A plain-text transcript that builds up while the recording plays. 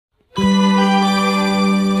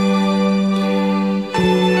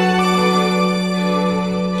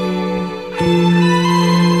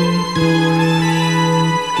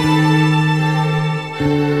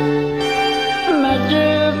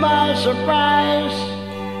eyes,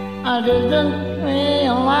 I didn't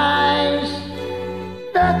realize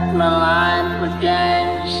that my life would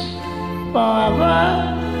change forever.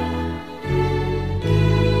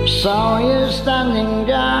 Saw you standing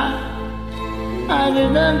there, I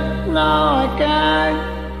didn't know I cared.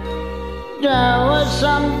 There was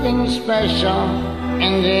something special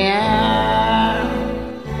in the air.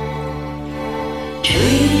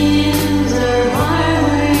 Dreams are my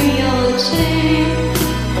reality,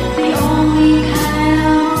 the only kind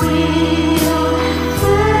of real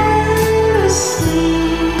fantasy.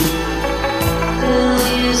 The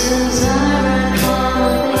reasons are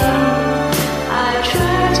clothing, I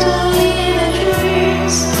try to live the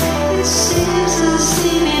dreams. It seems as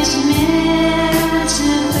if it's meant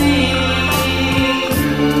to be.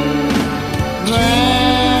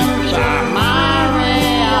 Dreams are my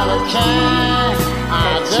reality, a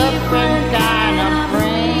different kind of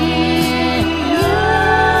reality.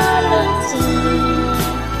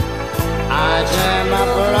 I dream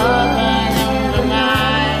of loving in the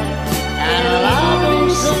night, and loving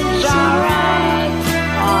seems alright,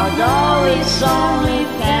 although it's only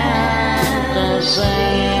fantasy.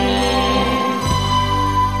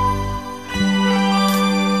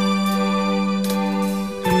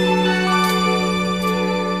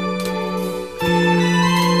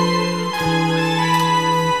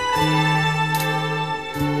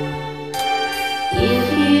 If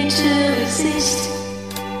you to exist,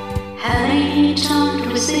 I don't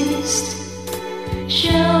resist.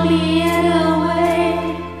 Show me a way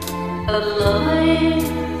of loving.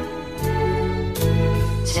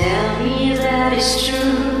 Tell me that it's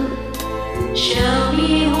true. Show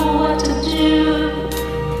me what to do.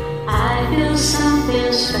 I feel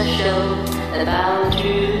something special about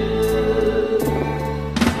you.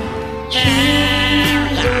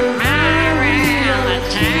 Dreams are my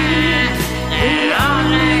reality, the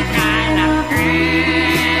only kind of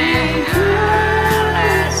dream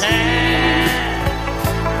fantasy.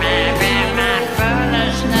 Maybe my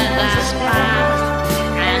foolishness has passed,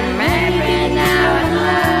 and maybe now at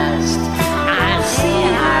last I see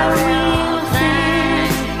how real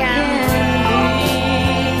things can be.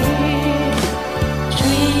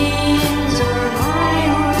 Dreams are my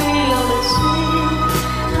reality,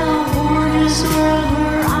 the warmest world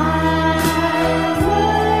where I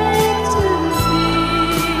like to be.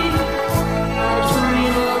 I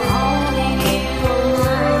dream of holding you all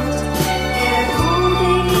night, and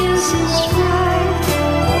holding you is right.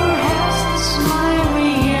 Perhaps it's my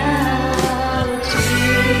reality.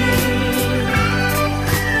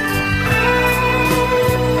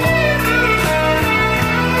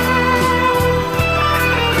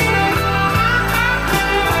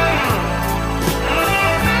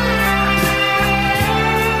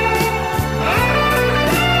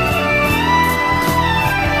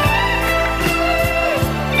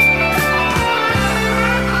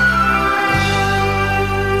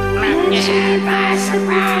 Captured by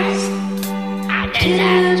surprise, I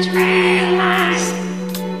didn't realize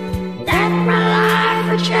that my life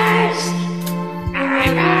would change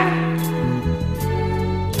forever.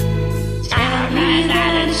 Tell me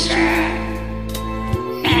that it's true,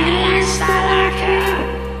 feelings that I feel.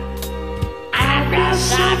 I feel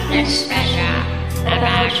something special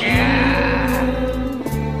about you.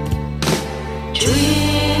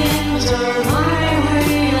 Dreams are my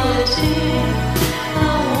reality, the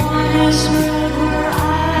one is